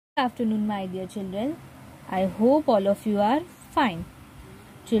Afternoon, my dear children. I hope all of you are fine.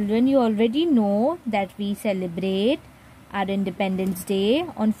 Children, you already know that we celebrate our Independence Day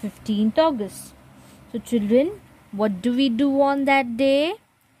on 15th August. So children, what do we do on that day?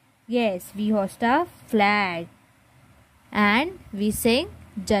 Yes, we hoist our flag and we sing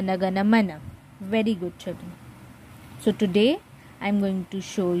Jana Gana Mana. Very good, children. So today I am going to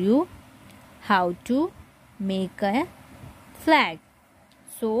show you how to make a flag.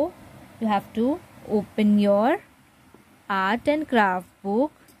 So you have to open your art and craft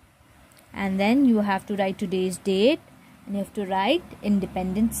book, and then you have to write today's date and you have to write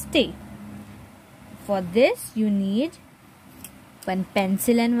Independence Day. For this you need one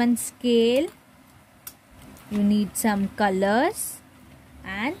pencil and one scale. You need some colors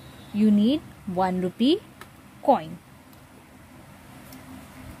and you need 1 rupee coin.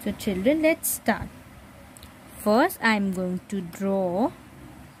 So children, let's start. First I am going to draw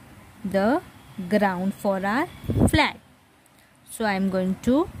the ground for our flag. So I am going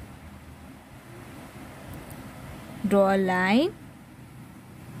to draw a line.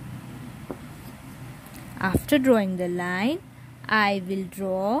 After drawing the line, I will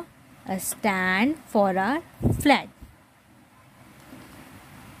draw a stand for our flag.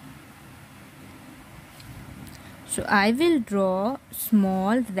 So I will draw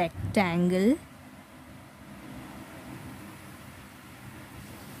small rectangle.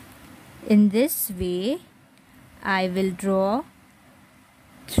 In this way, I will draw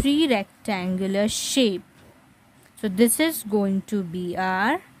 3 rectangular shape. So this is going to be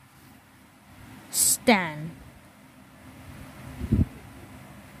our stand.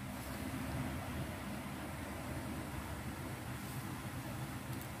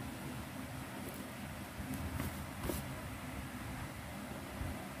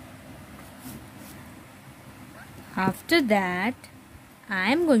 After that,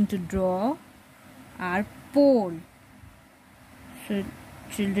 I am going to draw our pole. So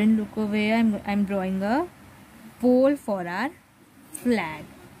children, look over here. I'm drawing a pole for our flag.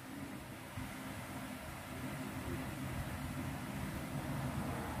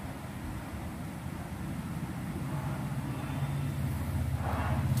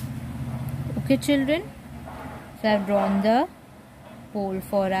 Okay children, so I have drawn the pole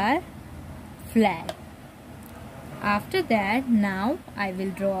for our flag. After that, now I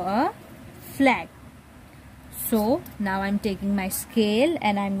will draw a flag. So now I am taking my scale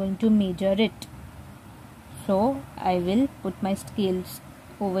and I am going to measure it. So I will put my scales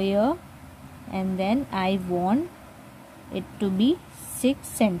over here, and then I want it to be 6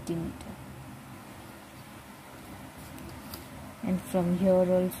 centimeter. And from here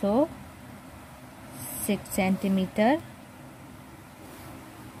also 6 centimeter,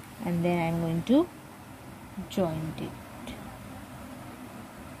 and then I am going to join it.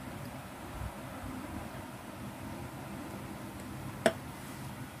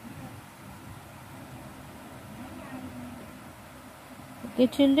 Okay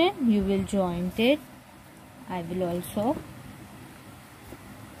children, you will join it. I will also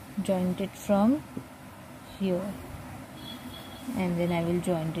join it from here, and then I will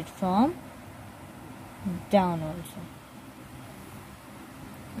join it from down also.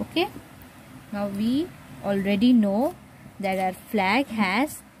 Okay, now we already know that our flag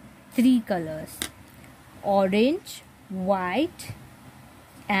has 3 colors: orange, white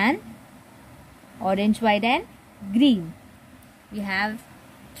and green. We have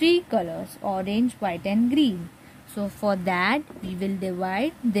 3 colors: orange, white and green. So for that we will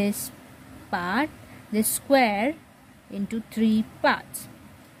divide this part, this square, into 3 parts.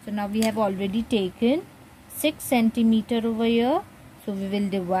 So now we have already taken 6 centimeter over here. So we will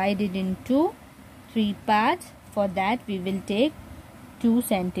divide it into 3 parts. For that we will take 2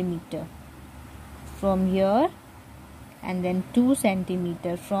 centimeter from here, and then 2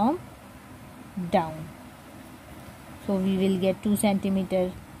 centimeter from down. So we will get 2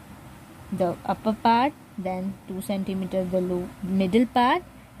 centimeter the upper part, then 2 centimeter the middle part,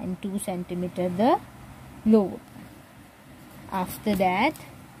 and 2 centimeter the lower part. After that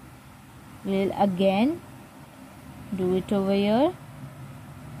we will again do it over here.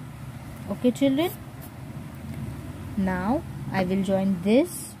 Okay children, now I will join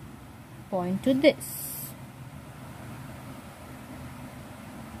this point to this.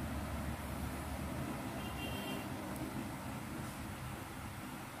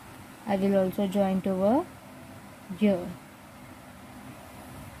 I will also join it over here.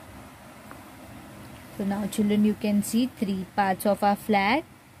 So now children, you can see 3 parts of our flag.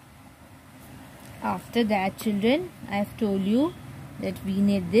 After that children, I have told you that we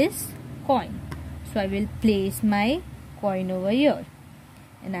need this coin. So I will place my coin over here.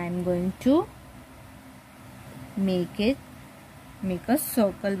 and I am going to make a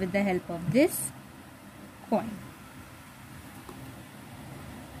circle with the help of this coin.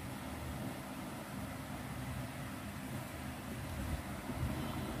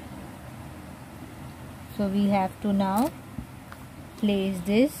 So we have to now place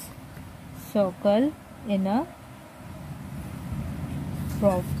this circle in a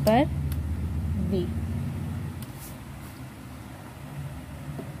proper way.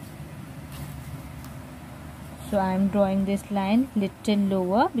 So I am drawing this line little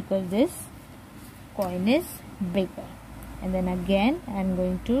lower because this coin is bigger, and then again I am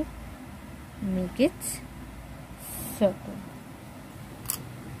going to make it circle.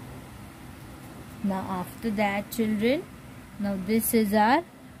 Now after that, children, now this is our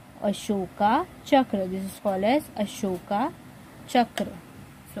Ashoka Chakra. This is called as Ashoka Chakra.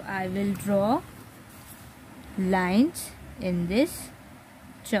 So I will draw lines in this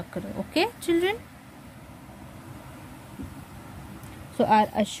chakra. Okay, children? So our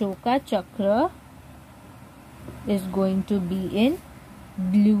Ashoka Chakra is going to be in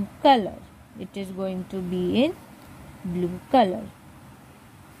blue color. It is going to be in blue color.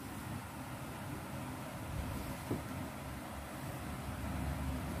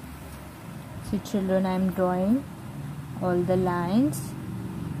 See, children, I am drawing all the lines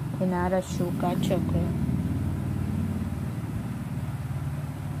in our Ashoka Chakra.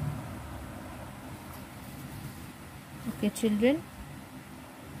 Okay, children.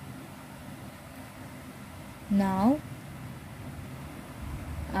 Now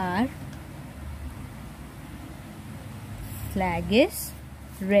our flag is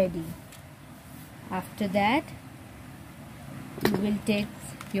ready. After that, you will take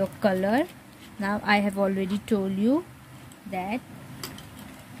your color. Now I have already told you that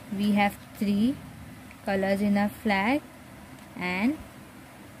we have 3 colors in our flag, and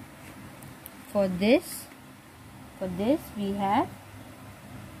for this we have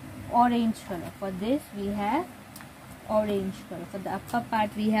orange color. For this we have orange color. For the upper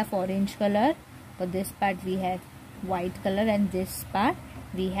part we have orange color. For this part we have white color, and this part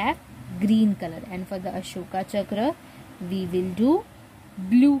we have green color. And for the Ashoka Chakra we will do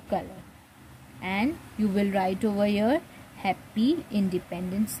blue color. And you will write over here Happy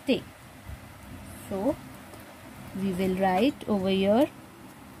Independence Day. So we will write over here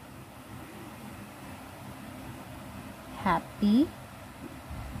Happy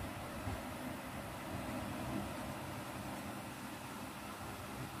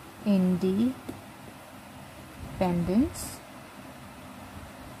Independence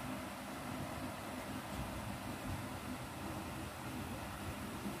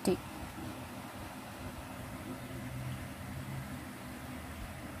Day.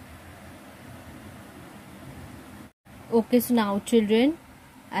 Okay, so now children,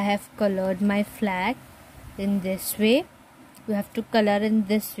 I have colored my flag in this way. You have to color in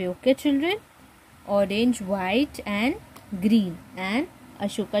this way. Okay, children? Orange, white and green, and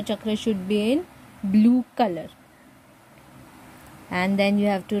Ashoka Chakra should be in blue color. And then you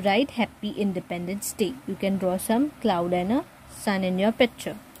have to write Happy Independence Day. You can draw some cloud and a sun in your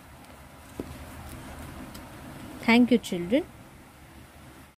picture. Thank you, children.